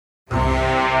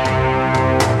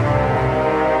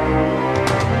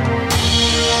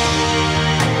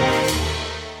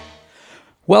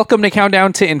Welcome to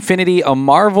Countdown to Infinity, a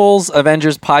Marvel's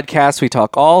Avengers podcast. We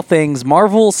talk all things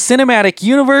Marvel Cinematic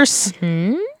Universe.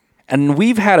 And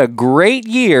we've had a great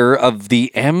year of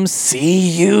the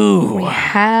MCU. We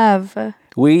have.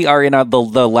 We are in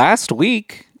the last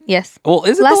week. Yes. Well,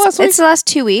 is it the last week? It's the last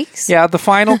 2 weeks. Yeah, the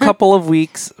final couple of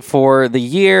weeks for the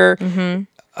year.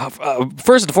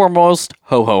 First and foremost,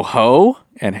 ho, ho, ho,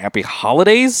 and happy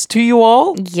holidays to you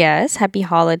all. Yes. Happy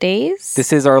holidays.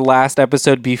 This is our last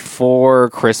episode before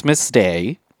Christmas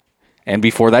Day and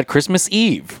before that Christmas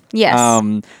Eve.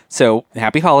 Yes. So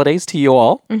happy holidays to you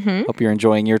all. Hope you're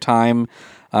enjoying your time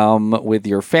with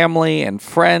your family and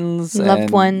friends.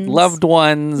 Loved and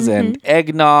ones. and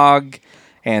eggnog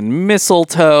and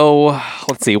mistletoe.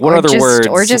 Let's see, what other words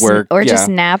work? Just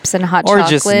naps and hot or chocolate.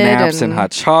 just naps and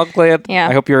hot chocolate. Yeah.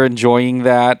 I hope you're enjoying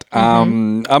that. My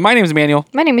name is Emmanuel,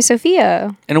 My name is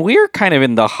Sophia. and we're kind of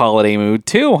in the holiday mood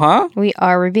too, huh? We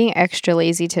are. We're being extra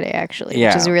lazy today, actually, Yeah.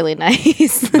 which is really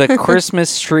nice. The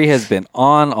Christmas tree has been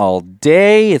on all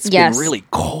day. It's Yes. been really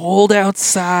cold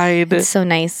outside. It's so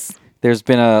nice. There's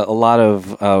been a lot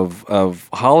of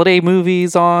holiday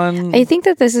movies on. I think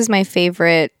that this is my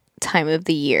favorite time of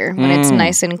the year when it's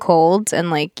nice and cold and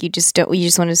like you just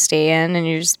want to stay in and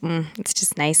it's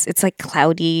just nice. It's like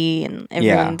cloudy and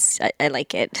everyone's I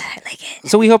like it.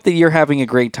 So we hope that you're having a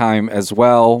great time as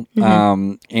well.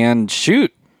 And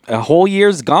shoot, a whole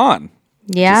year's gone.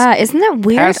 Yeah, isn't that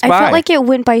weird? passed I by. felt like it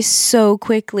went by so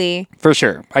quickly. For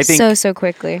sure. I think So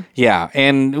quickly. yeah,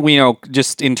 and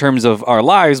just in terms of our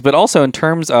lives, but also in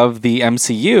terms of the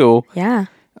MCU, Yeah.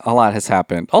 a lot has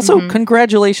happened. Also,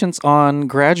 congratulations on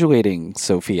graduating,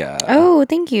 Sophia. Oh,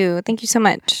 thank you. Thank you so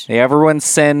much. Hey, everyone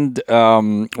send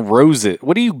roses.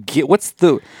 What do you get? What's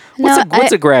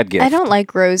a grad gift? I don't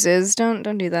like roses. Don't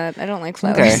do that. I don't like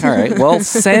flowers. Okay, all right. Well,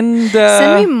 send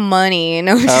Send me money.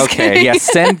 No, I'm just okay, kidding. yeah,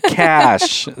 send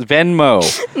cash, Venmo.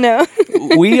 No.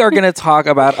 We are going to talk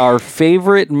about our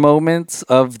favorite moments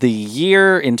of the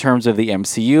year in terms of the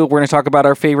MCU. We're going to talk about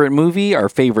our favorite movie, our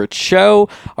favorite show,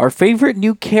 our favorite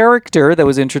new character that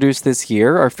was introduced this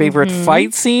year, our favorite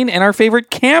fight scene, and our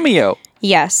favorite cameo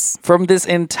Yes. from this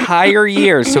entire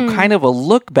year. So kind of a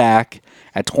look back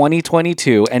at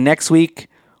 2022. And next week,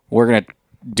 we're going to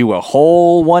do a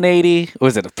whole 180.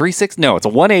 Was it a 360? No, it's a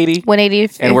 180. 180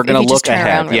 if, And we're if going you to just look turn ahead.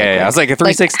 around really Yeah, quick. I was like a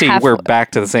 360. We're back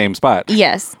to the same spot.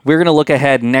 Yes. We're going to look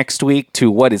ahead next week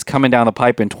to what is coming down the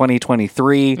pipe in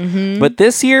 2023. But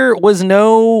this year was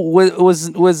no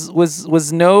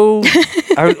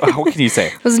how can you say?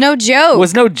 It was no joke.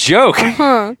 Was no joke.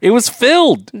 It was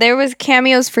filled. There was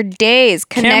cameos for days.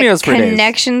 Cameos for days.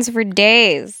 Connections for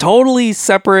days. Totally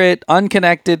separate,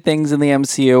 unconnected things in the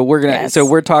MCU. Yes. So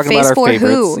we're talking Phase about our 4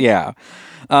 favorites. who? Yeah.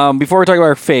 Before we talk about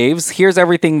our faves, here's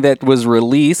everything that was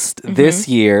released this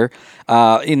year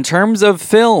in terms of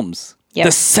films. Yep.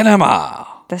 The cinema.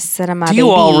 The cinema. Do you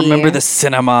all remember the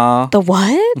cinema? The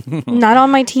what? Not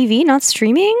on my TV, not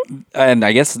streaming? And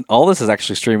I guess all this is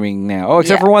actually streaming now. Oh,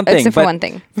 except for one thing. Except for But one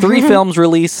thing. 3 films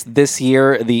released this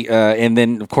year. And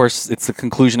then, of course, it's the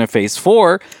conclusion of Phase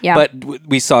 4. Yeah. But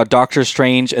we saw Doctor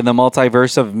Strange and the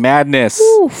Multiverse of Madness.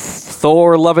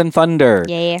 Thor: Love and Thunder.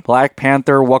 Yeah. Black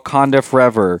Panther: Wakanda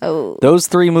Forever. Oh. Those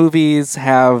 3 movies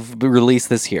have been released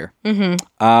this year.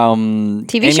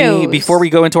 TV shows. Before we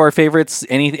go into our favorites,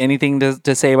 anything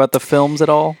to say about the films at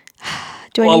all?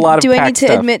 Do Well, a I lot need, of do I packed need to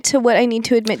stuff. admit to what I need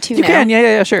to admit to You now? can.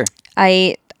 Yeah, sure.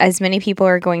 As many people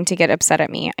are going to get upset at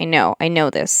me. I know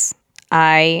this.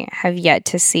 I have yet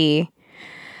to see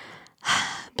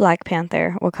Black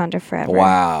Panther: Wakanda Forever.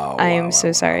 Wow. I am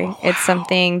so sorry. It's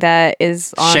something that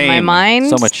is on my Shame. mind.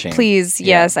 So much shame. Please,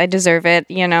 Yeah. yes, I deserve it.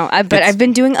 But I've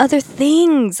been doing other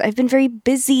things. I've been very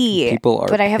busy. People are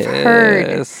But I have heard.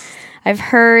 pissed. I've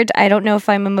heard. I don't know if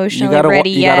I'm You emotionally gotta,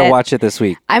 ready you yet. gotta watch it this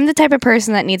week. I'm the type of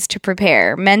person that needs to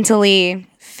prepare mentally,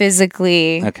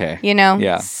 physically. Okay.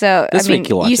 Yeah. So This week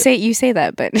you'll watch you it. say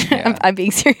that, but I'm being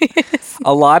serious.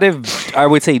 A lot of, I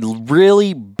would say,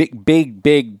 really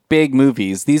big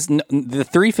movies. The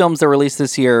 3 films that were released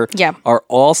this year Yeah. are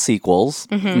all sequels.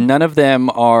 None of them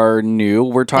are new.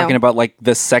 We're talking No. about like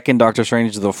the second Doctor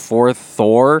Strange, the 4th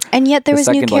Thor. And yet there the was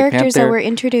new second Black characters that Panther. were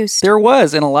introduced. There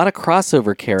was, and a lot of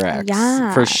crossover characters,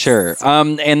 for Yes. sure.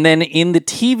 And then in the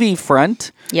TV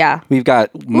front, Yeah. we've got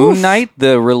Moon Knight,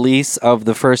 the release of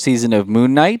the first season of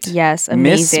Moon Knight. Yes, Miss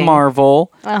amazing.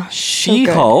 Marvel, Oh,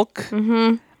 She-Hulk.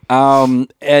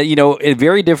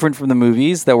 Very different from the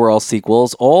movies that were all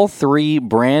sequels. All 3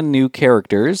 brand new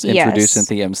characters introduced Yes. into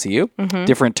the MCU.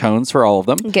 Different tones for all of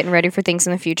them. Getting ready for things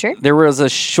in the future. There was a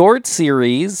short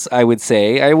series, I would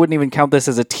say. I wouldn't even count this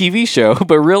as a TV show,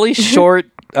 but really short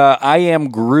I Am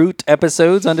Groot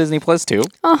episodes on Disney Plus too.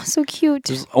 Oh, so cute.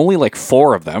 There's only like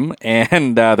 4 of them,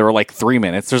 and there were like 3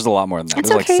 minutes. There's a lot more than that. It's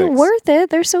There's okay, like 6. worth it.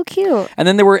 They're so cute. And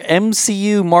then there were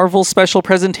MCU Marvel special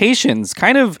presentations,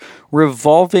 kind of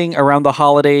revolving around the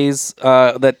holidays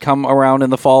that come around in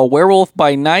the fall. Werewolf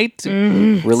by Night,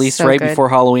 released so right good. before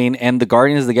Halloween, and the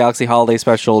Guardians of the Galaxy holiday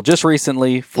special just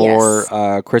recently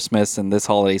for Christmas and this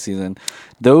holiday season.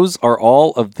 Those are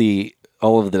all of the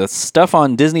stuff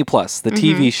on Disney Plus, the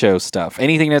TV show stuff.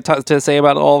 Anything to say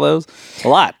about all those? A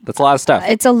lot. That's a lot of stuff.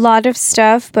 It's a lot of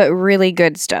stuff, but really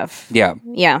good stuff. Yeah.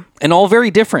 Yeah. And all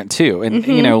very different too. And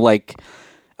you know, like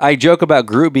I joke about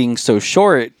Groot being so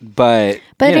short, but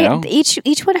you know.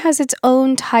 Each one has its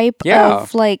own type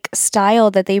of like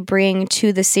style that they bring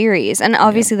to the series, and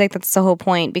obviously like that's the whole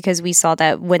point, because we saw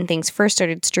that when things first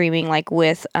started streaming, like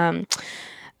with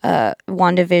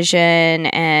WandaVision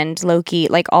and Loki,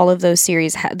 like all of those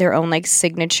series had their own like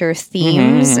signature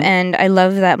themes, and I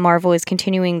love that Marvel is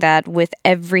continuing that with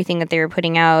everything that they were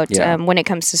putting out when it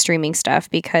comes to streaming stuff,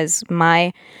 because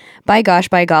by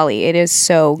golly, it is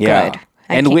so good.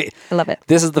 I love it.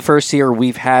 This is the first year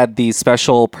we've had these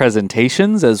special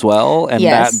presentations as well, and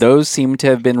those seem to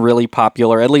have been really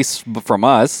popular, at least from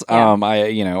us. And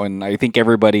I think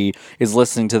everybody is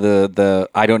listening to the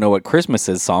I Don't Know What Christmas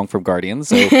Is song from Guardians,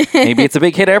 so maybe it's a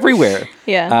big hit everywhere.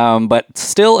 Yeah. But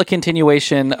still a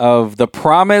continuation of the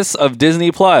promise of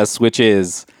Disney Plus, which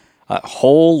is a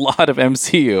whole lot of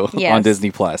MCU on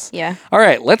Disney Plus. Yeah. All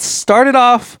right, let's start it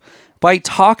off by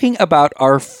talking about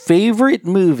our favorite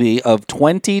movie of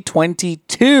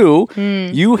 2022.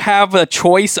 You have a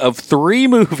choice of 3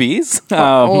 movies.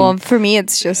 Well, for me,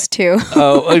 it's just 2.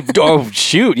 oh,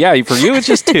 shoot. Yeah, for you, it's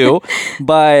just 2.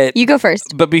 But you go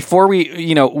first. But before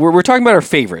we're talking about our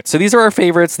favorites. So these are our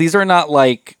favorites. These are not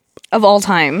like of all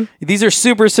time. These are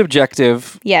super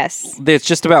subjective. Yes. It's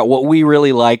just about what we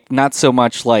really like, not so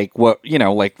much like what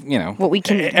we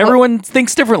can. Everyone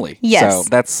thinks differently. Yes. So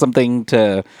that's something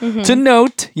to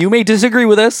note. You may disagree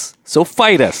with us, so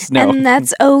fight us. No. And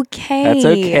that's okay. That's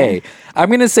okay. I'm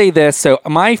going to say this. So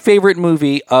my favorite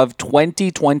movie of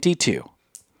 2022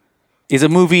 is a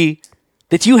movie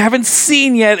that you haven't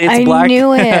seen yet. It's I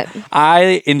knew it.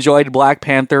 I enjoyed Black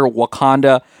Panther: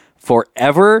 Wakanda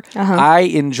Forever. I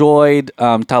enjoyed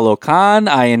Talokan.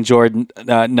 I enjoyed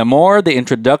Namor, the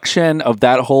introduction of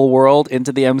that whole world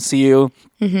into the MCU.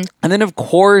 And then, of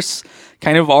course,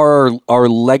 kind of our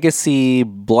legacy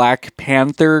Black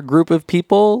Panther group of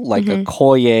people, like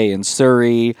Okoye and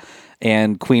Suri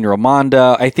and Queen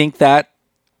Ramonda. I think that,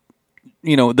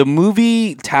 the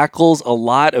movie tackles a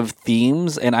lot of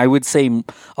themes, and I would say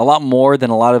a lot more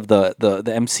than a lot of the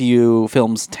MCU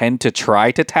films tend to try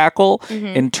to tackle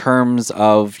in terms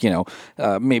of,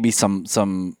 maybe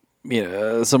some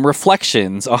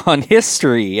reflections on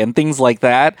history and things like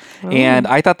that. And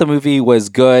I thought the movie was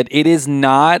good. It is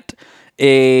not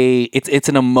it's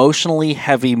an emotionally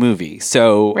heavy movie.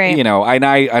 So, and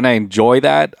I enjoy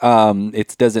that.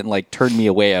 It doesn't like turn me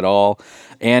away at all.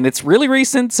 And it's really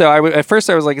recent, so at first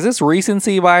I was like, is this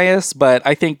recency bias? But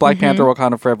I think Black Panther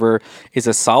Wakanda Forever is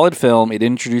a solid film. It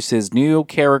introduces new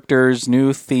characters,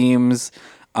 new themes,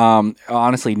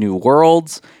 honestly, new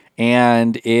worlds.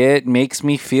 And it makes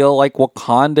me feel like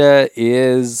Wakanda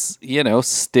is, there's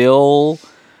still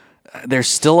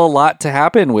a lot to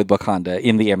happen with Wakanda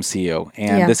in the MCU.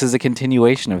 And this is a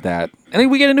continuation of that. I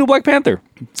think we get a new Black Panther.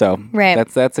 So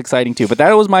that's exciting too. But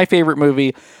that was my favorite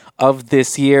movie of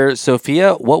this year.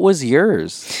 Sophia, what was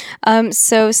yours?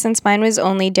 So since mine was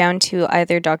only down to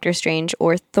either Doctor Strange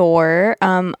or Thor,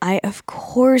 I of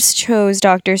course chose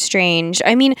Doctor Strange.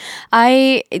 I mean,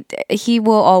 he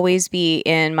will always be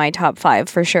in my top 5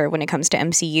 for sure when it comes to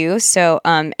MCU. So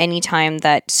anytime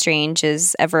that Strange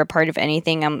is ever a part of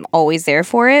anything, I'm always there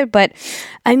for it. But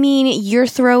I mean, you're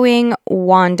throwing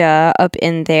Wanda up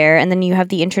in there, and then you have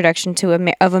the introduction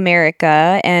of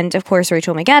America, and of course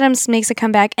Rachel McAdams makes a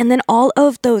comeback, and then all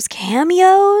of those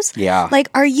cameos. Yeah. Like,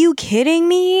 are you kidding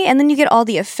me? And then you get all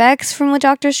the effects from the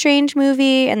Doctor Strange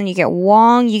movie, and then you get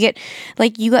Wong.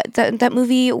 That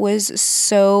movie was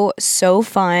so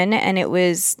fun, and it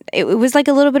was like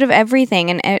a little bit of everything,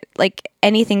 and like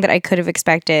anything that I could have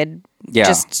expected.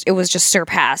 It was just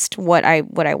surpassed what I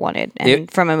wanted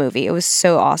from a movie. It was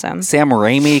so awesome. Sam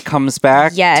Raimi comes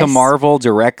back to Marvel,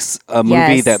 directs a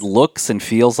movie that looks and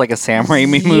feels like a Sam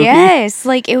Raimi movie. Yes,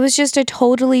 like it was just a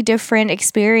totally different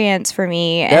experience for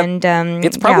me.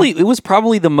 It was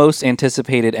probably the most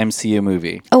anticipated MCU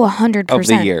movie. Oh, 100% of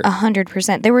the year.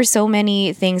 100%. There were so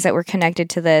many things that were connected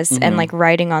to this and like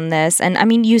writing on this, and I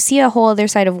mean, you see a whole other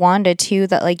side of Wanda too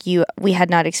that like we had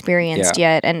not experienced just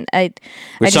yet, and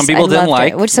which some people didn't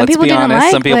like. Which some let's people be didn't honest.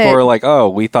 like. Some people were like, "Oh,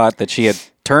 we thought that she had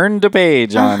turned a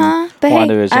page on but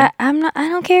WandaVision." hey, I'm not. I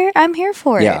don't care. I'm here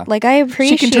for Yeah. it. Like I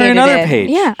appreciate She can turn another it. page.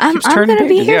 Yeah, I'm Keeps turning gonna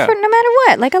be pages, here yeah. for no matter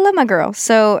what. Like I love my girl.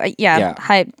 So Yeah.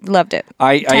 I loved it.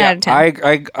 10 out of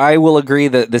 10. I will agree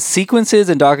that the sequences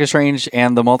in Doctor Strange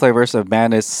and the Multiverse of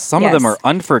Madness, some of them Yes. are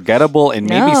unforgettable and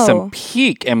maybe No. some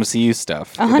peak MCU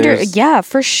stuff. 100. There's Yeah,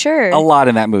 for sure. a lot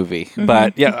in that movie,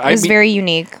 but yeah, It was very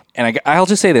unique. and I'll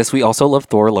just say this: we also love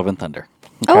Thor: Love and Thunder.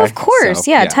 Oh, Okay? of course.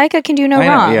 So, yeah, Taika can do no I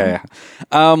know, wrong.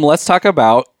 yeah. Let's talk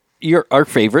about our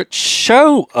favorite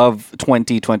show of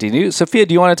 2022. Sophia,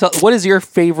 do you want to tell what is your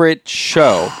favorite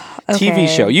show, TV Okay.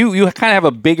 show? You kind of have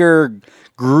a bigger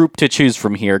group to choose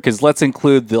from here because let's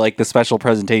include the special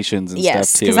presentations and Yes,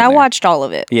 stuff too. because in I there. watched all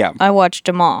of it. Yeah. I watched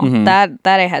them all. That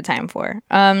I had time for.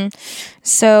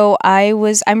 So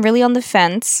I'm really on the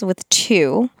fence with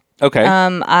two. Okay.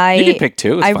 You can pick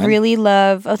two. It's I fine. really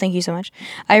love. Oh, thank you so much.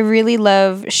 I really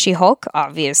love She-Hulk,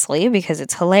 obviously, because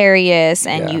it's hilarious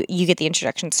and Yeah. you get the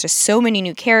introductions to so many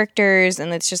new characters,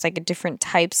 and it's just like a different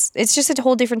types. It's just a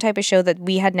whole different type of show that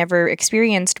we had never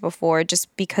experienced before,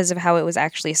 just because of how it was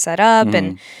actually set up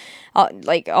and. All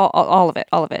of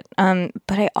it.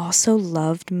 But I also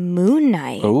loved Moon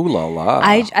Knight. Oh la la.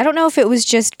 I don't know if it was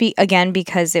just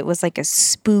because it was like a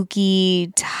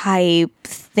spooky type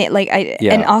thing.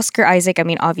 And Oscar Isaac, I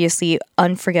mean, obviously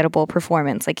unforgettable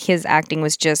performance. Like his acting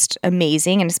was just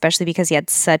amazing, and especially because he had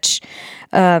such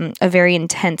a very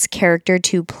intense character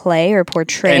to play or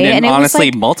portray, and it honestly,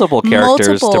 was like multiple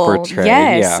characters to portray.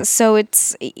 Yes, Yeah. so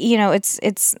it's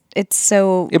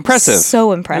so Impressive.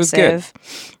 so It was good. impressive.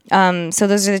 So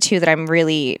those are the two that I'm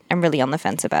really on the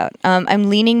fence about. I'm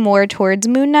leaning more towards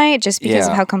Moon Knight just because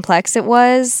of Yeah. how complex it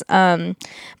was.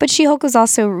 But She-Hulk was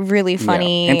also really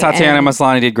funny. And Tatiana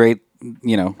Maslany did great.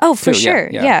 Oh, for too. sure.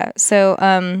 Yeah. So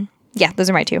those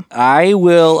are my two. I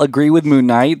will agree with Moon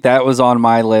Knight. That was on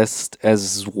my list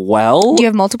as well. Do you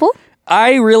have multiple?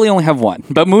 I really only have one,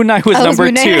 but Moon Knight was Oh, it was number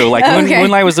Moon Knight? two. Like Okay.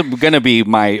 Moon Knight was going to be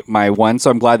my one, so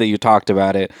I'm glad that you talked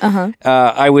about it.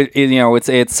 I would,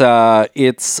 it's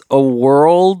a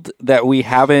world that we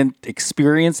haven't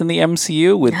experienced in the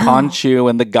MCU with Khonshu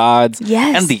and the gods,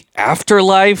 Yes. and the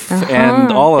afterlife,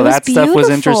 and all of It was that stuff was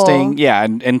beautiful. interesting, yeah,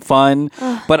 and fun.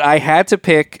 But I had to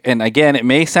pick, and again, it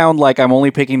may sound like I'm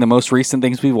only picking the most recent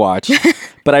things we watched,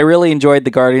 but I really enjoyed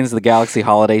the Guardians of the Galaxy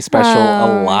Holiday Special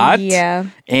a lot. Yeah.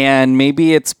 And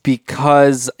maybe it's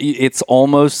because it's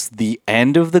almost the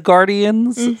end of the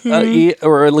Guardians,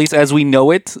 or at least as we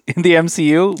know it in the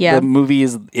MCU. Yeah. The movie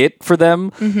is it for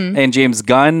them. And James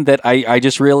Gunn, that I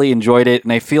just really enjoyed it.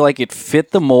 And I feel like it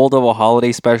fit the mold of a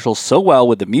holiday special so well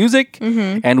with the music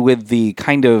and with the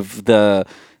kind of the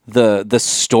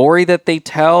story that they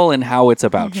tell and how it's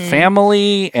about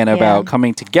family and about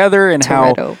coming together and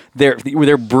how Toretto.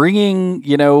 they're bringing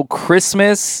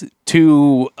Christmas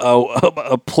to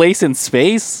a place in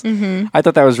space. I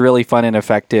thought that was really fun and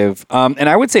effective. And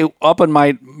I would say up on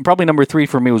my probably number 3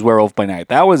 for me was Werewolf by Night.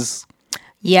 That was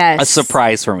Yes. a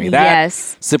surprise for me. That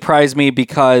Yes. surprised me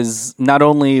because not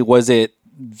only was it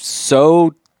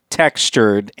so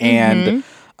textured and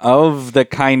of the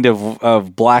kind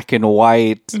of black and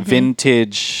white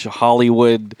vintage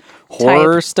Hollywood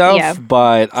horror Type, stuff, yeah.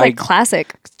 but It's like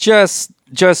classic.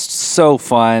 just so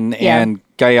fun. Yeah. And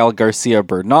Gael Garcia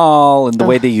Bernal and the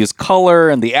way they use color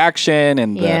and the action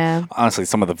and Yeah. honestly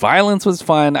some of the violence was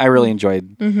fun. I really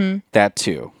enjoyed that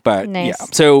too. But Nice. yeah,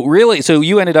 so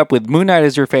you ended up with Moon Knight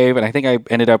as your fave, and I think I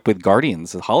ended up with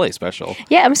Guardians, the holiday special.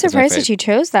 Yeah, I'm surprised fave. that you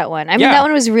chose that one. I mean, Yeah. that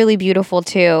one was really beautiful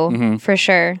too, for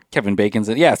sure. Kevin Bacon's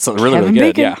in. Yeah, it's really Kevin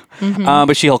really good. Bacon. Yeah,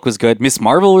 but She-Hulk was good. Miss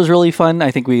Marvel was really fun. I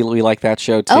think we like that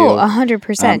show too. Oh,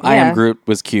 100%. I Yeah. Am Groot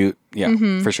was cute. Yeah,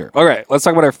 for sure. All right, let's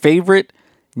talk about our favorite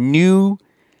new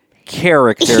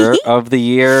character of the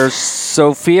year.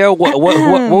 Sophia, what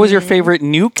was your favorite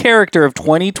new character of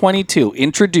 2022?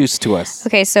 Introduced to us.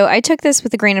 Okay, so I took this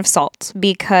with a grain of salt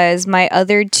because my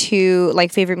other two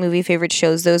favorite movie, favorite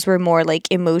shows, those were more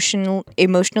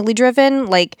emotionally driven,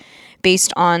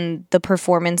 based on the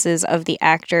performances of the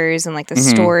actors and the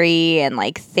story and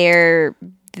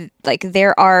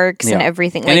their arcs and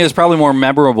everything. And it was probably more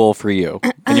memorable for you.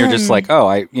 And you're just like, oh,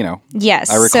 Yes.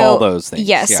 I recall those things.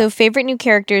 Yes. Yeah. So favorite new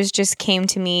characters just came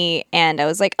to me and I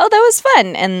was like, oh, that was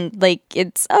fun. And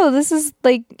this is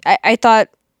I thought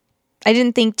I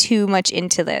didn't think too much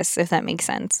into this, if that makes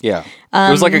sense. Yeah.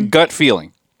 It was like a gut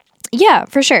feeling. Yeah,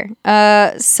 for sure.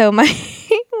 So my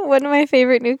one of my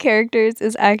favorite new characters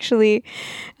is actually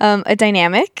a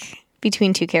dynamic.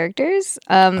 between two characters.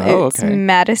 It's okay.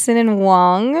 Madison and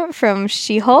Wong from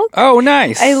She-Hulk. Oh,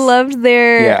 nice. I loved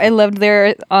Yeah.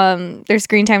 their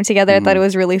screen time together. I thought it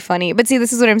was really funny. But see,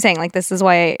 this is what I'm saying. Like, this is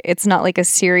why it's not like a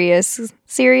serious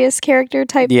character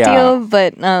type deal.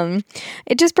 But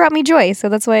it just brought me joy. So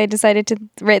that's why I decided to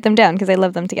write them down because I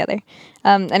love them together.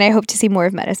 And I hope to see more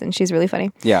of Madison. She's really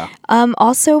funny. Yeah.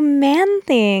 Also, Man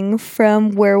Thing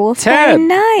from Werewolf Ted. by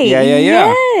Night.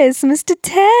 Yeah. Yes, Mr.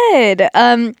 Ted.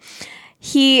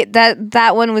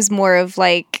 That one was more of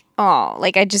like,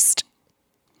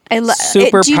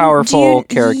 Super powerful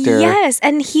character. Yes,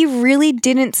 and he really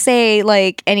didn't say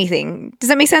like anything. Does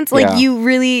that make sense? Like you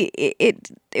really,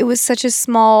 it was such a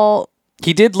small.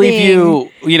 He did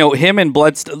leave him and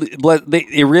Blood.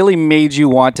 It really made you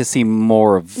want to see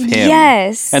more of him.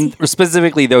 Yes, and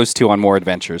specifically those two on more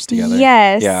adventures together.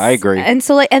 Yes, yeah, I agree. And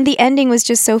so and the ending was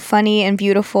just so funny and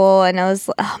beautiful, and I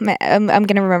was, oh man, I'm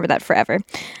gonna remember that forever.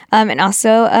 And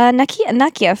also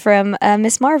Nakia from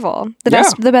Miss Marvel,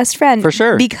 the best friend, for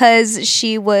sure, because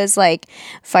she was like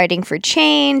fighting for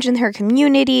change in her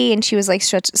community, and she was like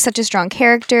such a strong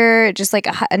character, just like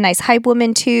a nice hype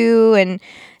woman too, and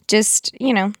just,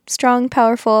 strong,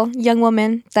 powerful young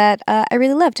woman that I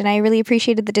really loved, and I really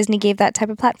appreciated that Disney gave that type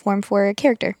of platform for a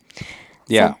character.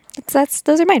 Yeah. So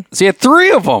those are mine. So you had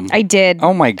 3 of them. I did.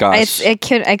 Oh my gosh. I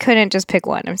couldn't just pick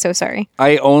one. I'm so sorry.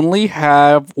 I only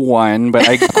have one, but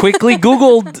I quickly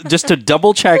Googled just to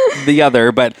double check the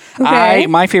other. But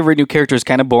my favorite new character is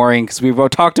kind of boring because we've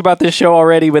talked about this show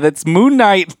already, but it's Moon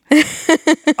Knight.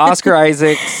 Oscar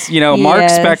Isaacs, Mark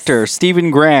Spector,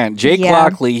 Stephen Grant, Jake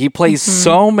Lockley. He plays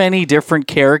so many different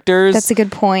characters. That's a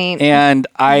good point. And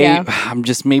I'm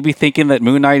just maybe thinking that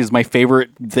Moon Knight is my favorite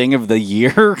thing of the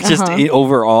year, just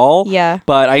overall. Yeah.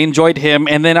 But I enjoyed him.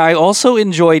 And then I also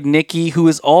enjoyed Nikki, who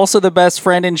is also the best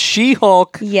friend in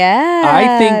She-Hulk. Yeah.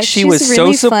 I think she's was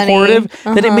really so supportive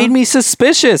that it made me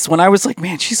suspicious when I was like,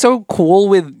 man, she's so cool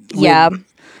with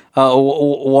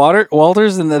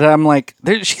Walters, and that I'm like,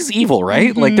 she's evil,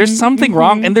 right? Like, there's something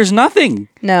wrong, and there's nothing.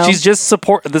 No, she's just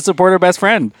the supportive best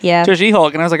friend. Yeah, to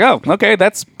She-Hulk, and I was like, oh, okay,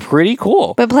 that's pretty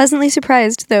cool. But pleasantly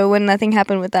surprised though when nothing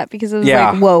happened with that, because it was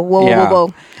like,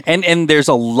 whoa. And there's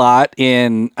a lot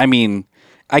in. I mean,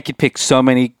 I could pick so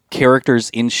many characters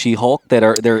in She-Hulk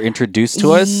they're introduced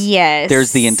to us. Yes.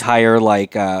 There's the entire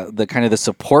the kind of the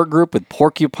support group with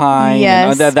Porcupine.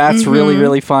 Yes. And that's really,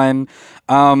 really fun.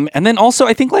 And then also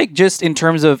I think like just in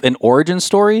terms of an origin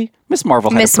story, Miss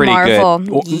Marvel had a pretty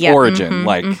good origin.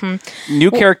 New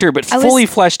character, but fully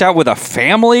fleshed out with a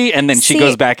family, and then she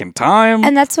goes back in time.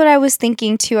 And that's what I was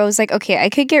thinking too. I was like, okay, I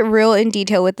could get real in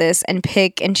detail with this and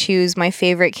pick and choose my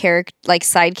favorite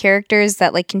side characters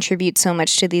that like contribute so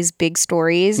much to these big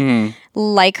stories,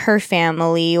 like her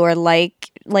family, or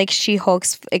like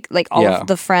She-Hulk's like all of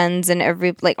the friends and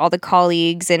all the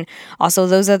colleagues, and also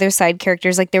those other side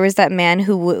characters. Like there was that man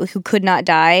who could not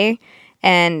die.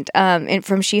 And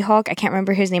from She-Hulk, I can't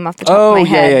remember his name off the top of my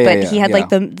head, but he had like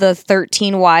the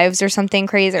 13 wives or something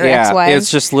crazy, or ex-wives.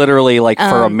 It's just literally like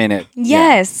for a minute.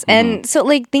 Yes, and so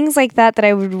like things like that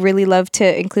I would really love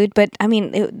to include. But I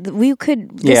mean, we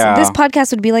could. This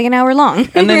podcast would be like an hour long.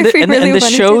 And then the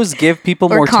shows give people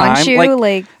more time.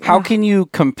 Like how can you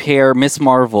compare Miss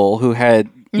Marvel, who had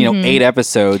 8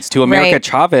 episodes, to America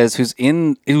Chavez, who's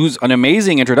an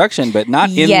amazing introduction, but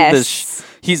not in the.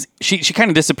 She kind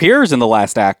of disappears in the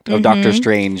last act of Doctor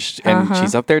Strange, and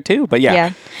she's up there too. But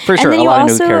for sure, a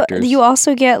lot of new characters. You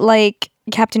also get like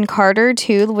Captain Carter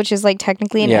too, which is like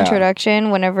technically an introduction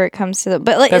whenever it comes to the.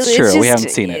 But like that's true. We haven't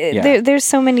seen it. Yeah. There's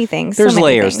so many things. There's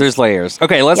layers. There's layers.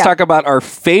 Okay, let's talk about our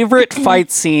favorite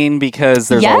fight scene, because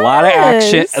there's a lot of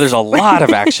action. There's a lot of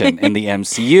action in the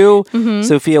MCU.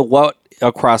 Sophia, what?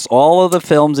 Across all of the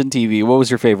films and TV, what was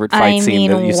your favorite fight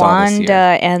scene that you saw this year? Wanda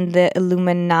and the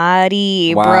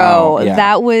Illuminati, wow, bro. Yeah.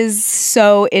 That was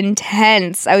so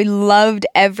intense. I loved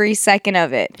every second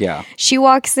of it. Yeah. She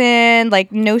walks in,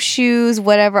 like, no shoes,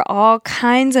 whatever, all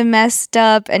kinds of messed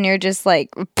up, and you're just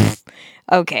like,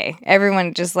 okay,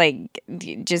 everyone just like,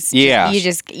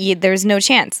 there's no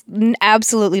chance.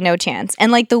 Absolutely no chance.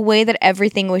 And like the way that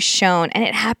everything was shown, and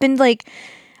it happened like,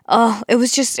 oh, it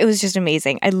was just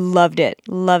amazing. I loved it.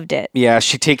 Yeah,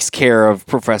 she takes care of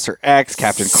Professor X,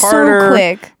 Captain Carter, so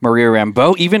quick. Maria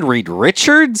Rambeau, even Reed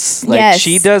Richards. Like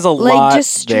she does a lot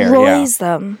there. Destroys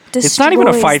them. It's not even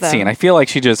a fight scene. I feel like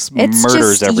she just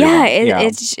murders everyone.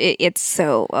 It's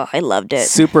so. Oh, I loved it.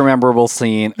 Super memorable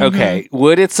scene. Okay,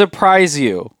 would it surprise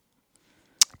you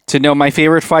to know my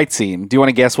favorite fight scene? Do you want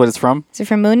to guess what it's from? Is it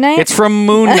from Moon Knight? It's from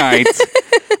Moon Knight.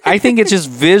 I think it's just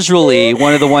visually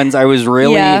one of the ones I was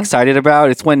really excited about.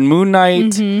 It's when Moon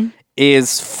Knight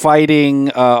is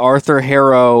fighting Arthur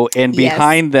Harrow, and Yes.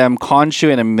 behind them,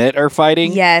 Khonshu and Amit are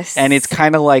fighting. Yes. And it's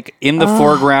kind of like in the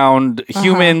foreground,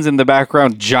 humans, in the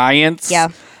background, giants. Yeah.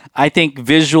 I think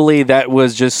visually that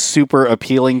was just super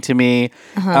appealing to me.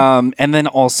 And then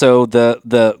also the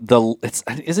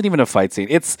it isn't even a fight scene.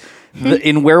 It's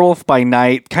in Werewolf by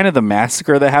Night, kind of the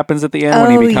massacre that happens at the end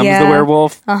when Oh, he becomes yeah. the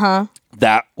werewolf.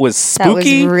 That was That was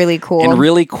spooky. really cool. And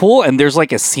really cool. And there's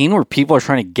like a scene where people are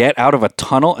trying to get out of a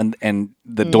tunnel and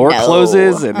the door No.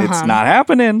 closes and it's not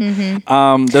happening.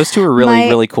 Those two are really,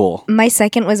 really cool. My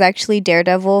second was actually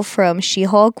Daredevil from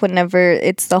She-Hulk. Whenever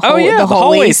it's the whole Oh yeah, the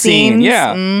hallway scene. scenes.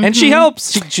 Yeah, and she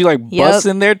helps. She like busts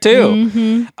in there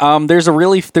too. There's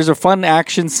a fun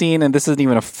action scene, and this isn't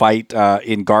even a fight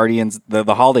in Guardians,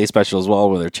 the holiday special as well,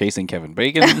 where they're chasing Kevin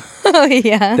Bacon. Oh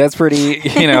yeah. That's pretty,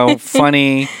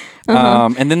 funny.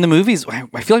 And then the movies.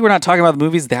 I feel like we're not talking about the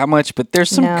movies that much, but there's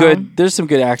some No.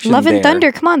 good action. Love there. and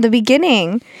Thunder. Come on, the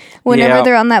beginning. Whenever Yeah.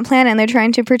 they're on that planet and they're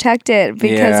trying to protect it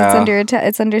because Yeah.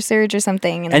 it's under surge or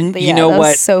something. And yeah, you know that was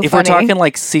what? So if funny. we're talking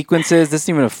like sequences, this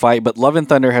isn't even a fight, but Love and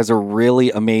Thunder has a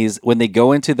really amazing when they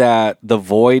go into the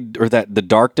void or the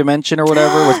dark dimension or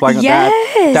whatever. What's going on?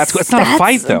 Yes, That's it's not a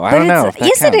fight though. I but don't know. it's-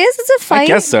 Yes, it is. It's a fight. I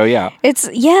guess so. Yeah. It's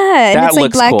and That it's like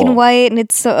looks black cool. and white, and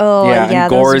it's so And that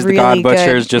Gore was is the really God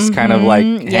Butcher's good. just kind of like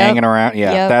Yep. hanging around.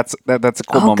 Yeah, Yep. that's a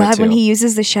cool Oh moment God, too. when he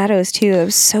uses the shadows too, it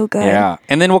was so good. Yeah,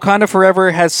 and then Wakanda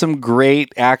Forever has some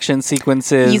great action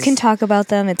sequences. You can talk about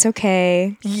them. It's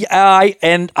okay. Yeah,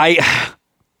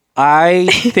 I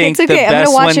think okay, the I'm gonna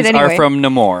best watch ones it are anyway. from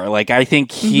Namor. Like I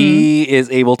think he is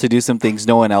able to do some things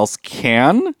no one else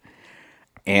can,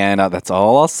 and that's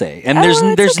all I'll say. And there's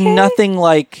it's okay. nothing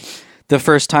like the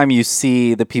first time you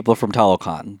see the people from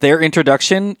Talokan. Their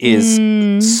introduction is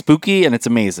spooky and it's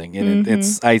amazing, and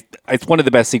it's one of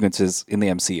the best sequences in the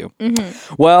MCU.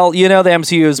 Well, the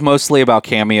MCU is mostly about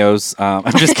cameos. I'm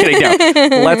just kidding.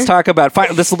 No. Let's talk about.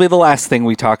 This will be the last thing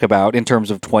we talk about in terms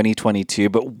of 2022.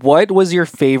 But what was your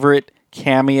favorite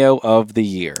cameo of the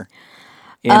year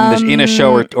in a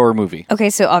show or movie? Okay,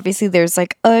 so obviously there's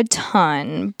like a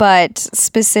ton, but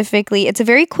specifically, it's a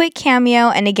very quick cameo.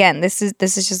 And again, this is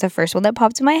just the first one that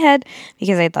popped in my head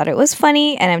because I thought it was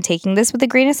funny, and I'm taking this with a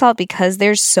grain of salt because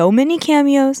there's so many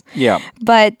cameos. Yeah.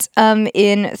 But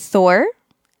in Thor,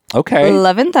 Okay.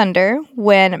 Love and Thunder,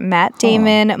 when Matt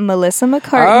Damon, Melissa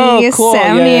McCartney, Oh, cool.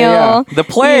 Sam Yeah, Neill, yeah, yeah. The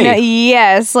play.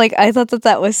 yes, like I thought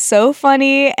that was so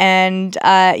funny, and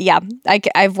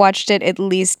I've watched it at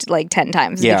least like 10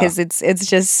 times Yeah. because it's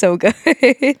just so good.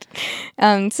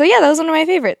 So yeah, that was one of my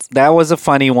favorites. That was a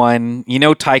funny one.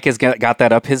 Taika's got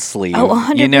that up his sleeve. Oh,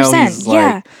 100%, He's like,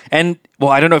 yeah. and well,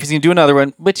 I don't know if he's gonna do another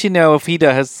one, but if he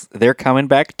does, they're coming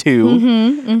back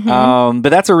too. But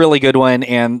that's a really good one,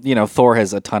 and Thor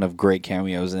has a ton of great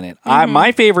cameos in it.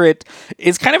 My favorite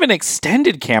is kind of an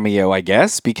extended cameo, I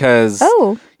guess, because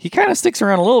he kind of sticks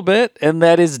around a little bit, and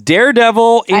that is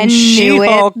Daredevil in I knew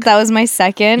She-Hulk. it. That was my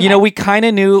second. We kind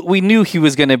of knew he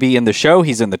was going to be in the show.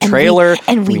 He's in the trailer.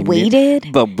 And we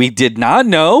waited. But we did not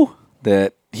know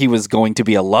that he was going to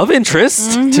be a love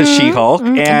interest to She-Hulk.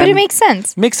 And but it makes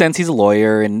sense. Makes sense. He's a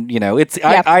lawyer, and it's.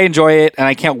 Yep. I enjoy it, and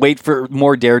I can't wait for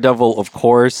more Daredevil, of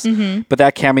course. But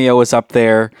that cameo was up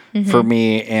there for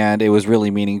me, and it was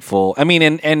really meaningful. I mean,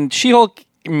 and She-Hulk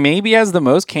maybe has the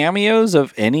most cameos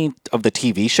of any of the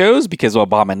TV shows because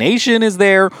Abomination is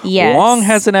there. Yes. Wong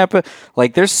has an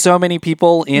like there's so many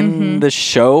people in the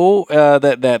show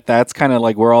that's kind of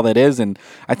like where all that is. And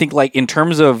I think like in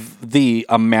terms of the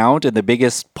amount and the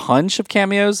biggest punch of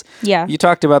cameos, Yeah. you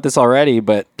talked about this already,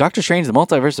 but Doctor Strange, the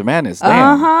Multiverse of Madness,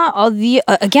 damn. All the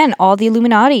all the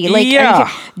Illuminati. Like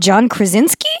Yeah. John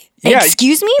Krasinski? Yeah,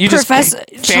 Excuse me, you just Professor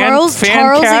fan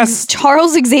cast-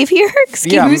 Charles Xavier.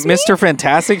 Excuse Yeah, me. Mr.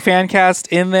 Fantastic fan cast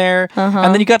in there,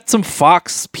 and then you got some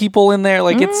Fox people in there.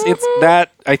 Like it's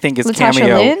that I think is Latasha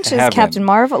cameo Lynch heaven. is Captain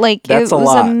Marvel. Like That's it a was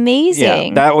lot.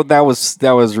 amazing. Yeah, that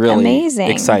was really Amazing.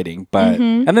 exciting. But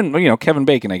and then Kevin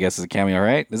Bacon, I guess, is a cameo,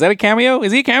 right? Is that a cameo?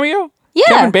 Is he a cameo? Yeah.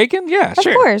 Kevin Bacon. Yeah, Of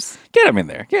sure. course. Get him in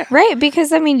there. Yeah. Right,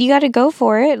 because I mean, you got to go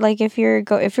for it. Like if you're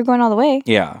going all the way.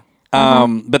 Yeah.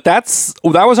 But that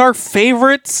was our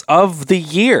favorites of the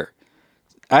year.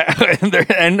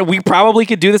 And we probably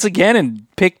could do this again and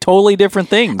pick totally different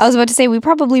things. I was about to say we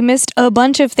probably missed a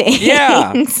bunch of things.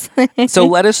 Yeah. So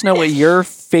let us know what your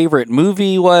favorite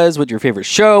movie was, what your favorite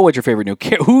show, what your favorite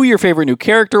who your favorite new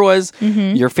character was,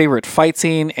 your favorite fight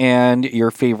scene, and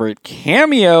your favorite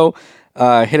cameo.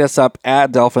 Hit us up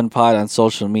at Dolphin Pod on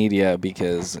social media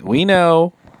because we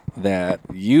know that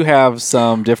you have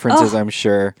some differences, I'm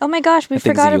sure. Oh my gosh, we things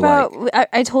forgot that you about.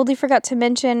 I totally forgot to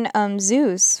mention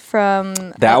Zeus from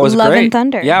That was Love great. and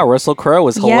Thunder. Yeah, Russell Crowe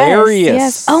was hilarious.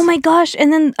 Yes. Oh my gosh,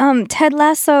 and then Ted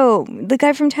Lasso. The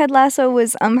guy from Ted Lasso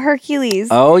was Hercules.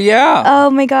 Oh yeah. Oh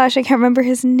my gosh, I can't remember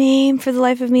his name for the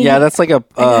life of me. Yeah, that's like a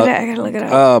I gotta look it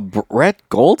up. Brett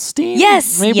Goldstein.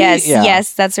 Yes, maybe? yes, Yeah.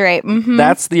 yes. That's right. Mm-hmm.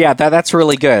 That's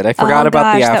really good. I forgot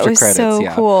about the gosh, that after was credits. so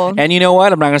yeah, cool. And you know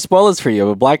what? I'm not going to spoil this for you,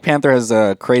 but Black Panther has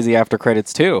crazy after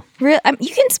credits too. You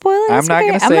can spoil it. I'm it's not okay.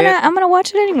 gonna say it. I'm gonna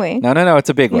watch it anyway. No, it's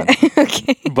a big one.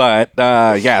 Okay. But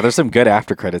yeah, there's some good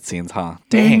after credit scenes, huh?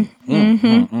 Dang.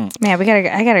 Man,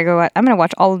 I gotta go. I'm gonna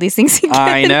watch all of these things again.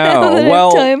 I now that I know. have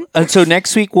Well, time. and so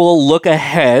next week we'll look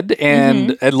ahead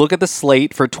and look at the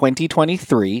slate for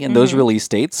 2023 and those release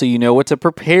dates, so you know what to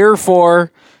prepare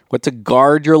for, what to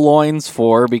guard your loins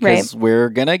for, because we're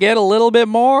gonna get a little bit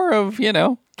more of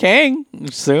Kang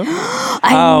soon.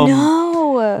 I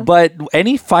know. But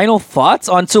any final thoughts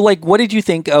on, so like, what did you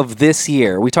think of this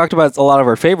year? We talked about a lot of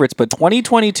our favorites, but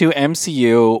 2022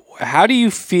 MCU, how do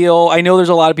you feel? I know there's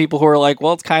a lot of people who are like,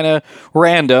 well, it's kind of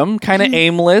random, kind of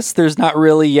aimless. There's not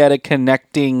really yet a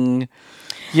connecting,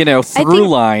 through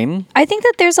line. I think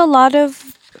that there's a lot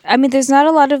of. I mean, there's not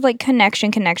a lot of like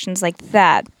connections like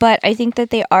that, but I think that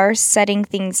they are setting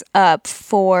things up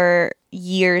for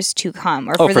years to come,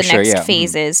 or for the sure, next yeah.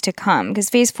 phases to come. Because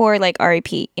phase 4, like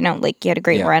RIP, like you had a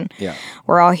great run. Yeah.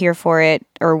 We're all here for it,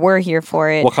 or we're here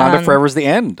for it. Wakanda Forever is the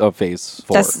end of phase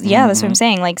 4. That's what I'm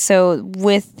saying. Like, so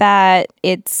with that,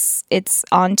 it's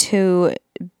onto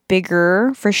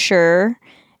bigger for sure.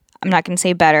 I'm not going to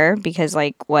say better because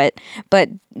but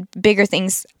bigger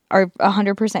things are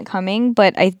 100% coming,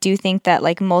 but I do think that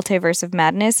like Multiverse of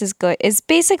Madness is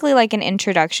basically like an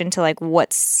introduction to like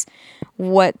what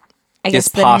I guess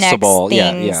the possible.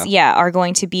 next things are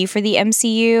going to be for the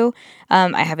MCU.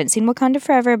 I haven't seen Wakanda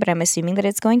Forever, but I'm assuming that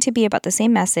it's going to be about the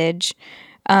same message.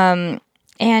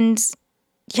 And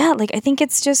yeah, like I think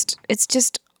it's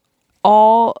just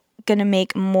all gonna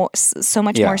make so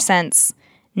much more sense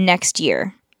next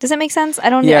year. Does that make sense? I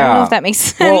don't know if that makes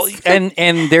sense. Well,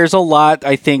 and there's a lot,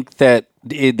 I think, that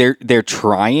they're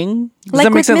trying. Does Like that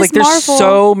make with sense? Ms. Like there's Marvel.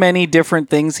 so many different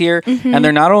things here, and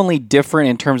they're not only different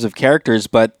in terms of characters,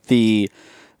 but the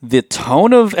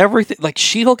tone of everything. Like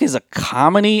She-Hulk is a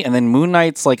comedy, and then Moon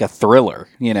Knight's like a thriller,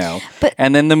 But-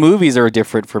 and then the movies are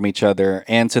different from each other,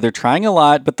 and so they're trying a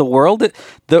lot. But the world,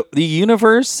 the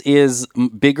universe is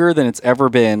bigger than it's ever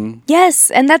been. Yes,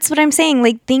 and that's what I'm saying.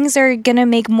 Like things are gonna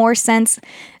make more sense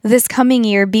this coming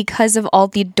year because of all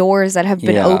the doors that have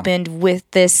been opened with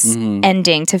this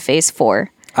ending to phase 4.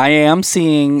 I am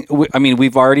seeing. I mean,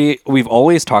 we've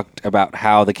always talked about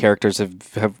how the characters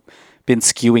have been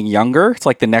skewing younger. It's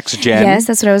like the next gen. Yes,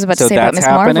 that's what I was about to So say about that's Ms.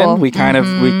 happening. Marvel. We kind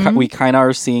of we kind of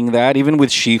are seeing that, even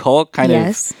with She-Hulk, kind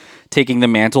Yes. of taking the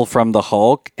mantle from the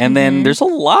Hulk. And then there's a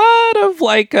lot of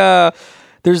like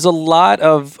there's a lot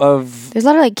of There's a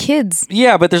lot of like kids.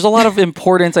 yeah, but there's a lot of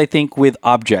importance, I think, with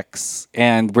objects,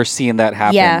 and we're seeing that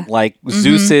happen. Yeah. Like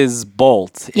Zeus's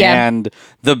bolt Yeah. and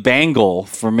the bangle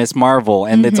for Miss Marvel,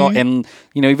 and it's all, and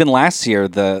even last year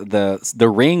the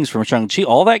rings from Shang-Chi,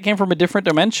 all that came from a different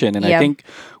dimension, and I Yep. think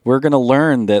we're gonna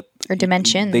learn that Or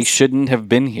dimensions. they shouldn't have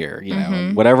been here.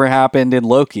 Whatever happened in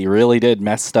Loki really did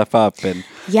mess stuff up, and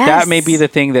that may be the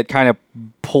thing that kind of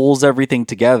pulls everything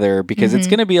together, because it's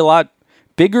gonna be a lot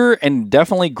bigger and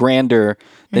definitely grander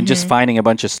than just finding a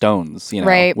bunch of stones,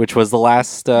 Right. which was the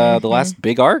last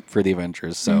big arc for the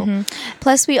Avengers. So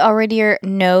Plus, we already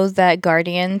know that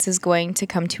Guardians is going to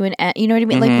come to an end. You know what I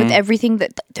mean? Like with everything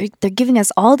that they're giving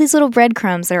us, all these little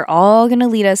breadcrumbs that are all going to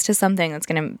lead us to something that's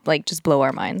going to like just blow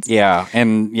our minds. yeah,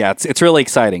 and yeah, it's really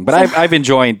exciting. But I've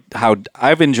enjoyed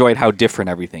how different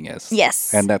everything is.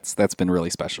 Yes. and that's been really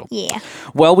special. Yeah.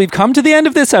 Well, we've come to the end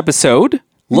of this episode.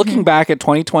 Looking back at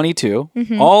 2022,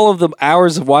 all of the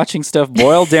hours of watching stuff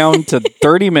boiled down to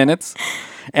 30 minutes.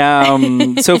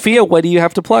 Sophia, what do you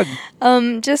have to plug?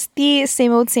 Just the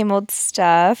same old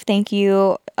stuff. Thank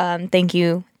you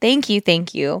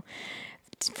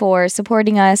for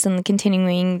supporting us and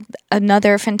continuing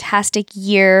another fantastic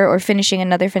year, or finishing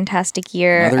another fantastic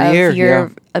year of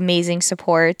your amazing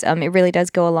support. It really does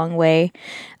go a long way.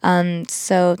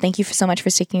 So thank you so much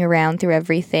for sticking around through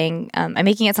everything. I'm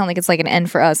making it sound like it's like an end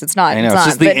for us. It's not. I know, it's it's not,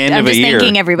 just the but end I'm of a just year.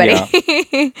 thanking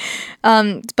everybody.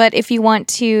 But if you want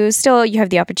to, still, you have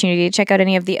the opportunity to check out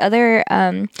any of the other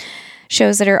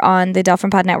shows that are on the Delphin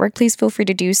Pod Network, please feel free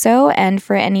to do so. And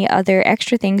for any other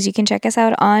extra things, you can check us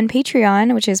out on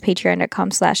Patreon, which is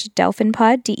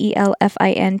patreon.com/DelphinPod,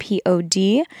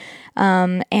 DELFINPOD.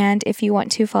 And if you want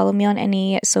to follow me on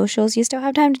any socials, you still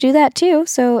have time to do that too.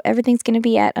 So everything's going to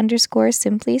be at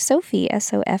 _Simply Sophie,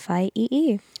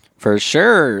 SOFIEE. For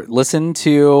sure. Listen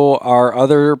to our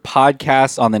other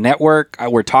podcasts on the network.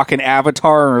 We're talking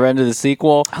Avatar and Revenge of the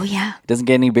Sequel. Oh, yeah. It doesn't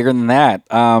get any bigger than that.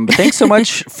 But thanks so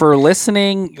much for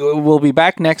listening. We'll be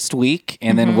back next week,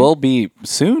 and then we'll be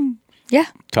soon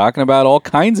talking about all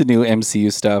kinds of new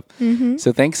MCU stuff.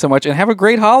 So thanks so much, and have a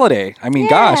great holiday. I mean,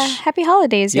 gosh. Happy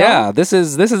holidays, y'all. Yeah, this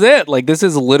is it. Like, this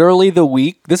is literally the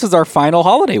week. This is our final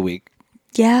holiday week.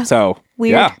 Yeah. So,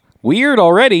 Weird. yeah. Weird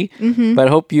already, but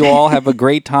I hope you all have a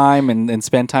great time and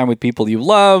spend time with people you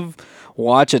love.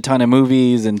 Watch a ton of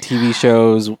movies and TV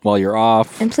shows while you're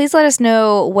off. And please let us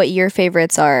know what your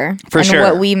favorites are For sure.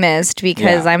 what we missed,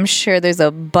 because I'm sure there's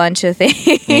a bunch of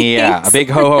things. Yeah, a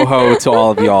big ho ho ho to all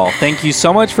of y'all. Thank you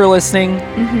so much for listening.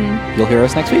 You'll hear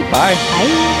us next week. Bye.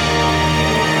 Bye.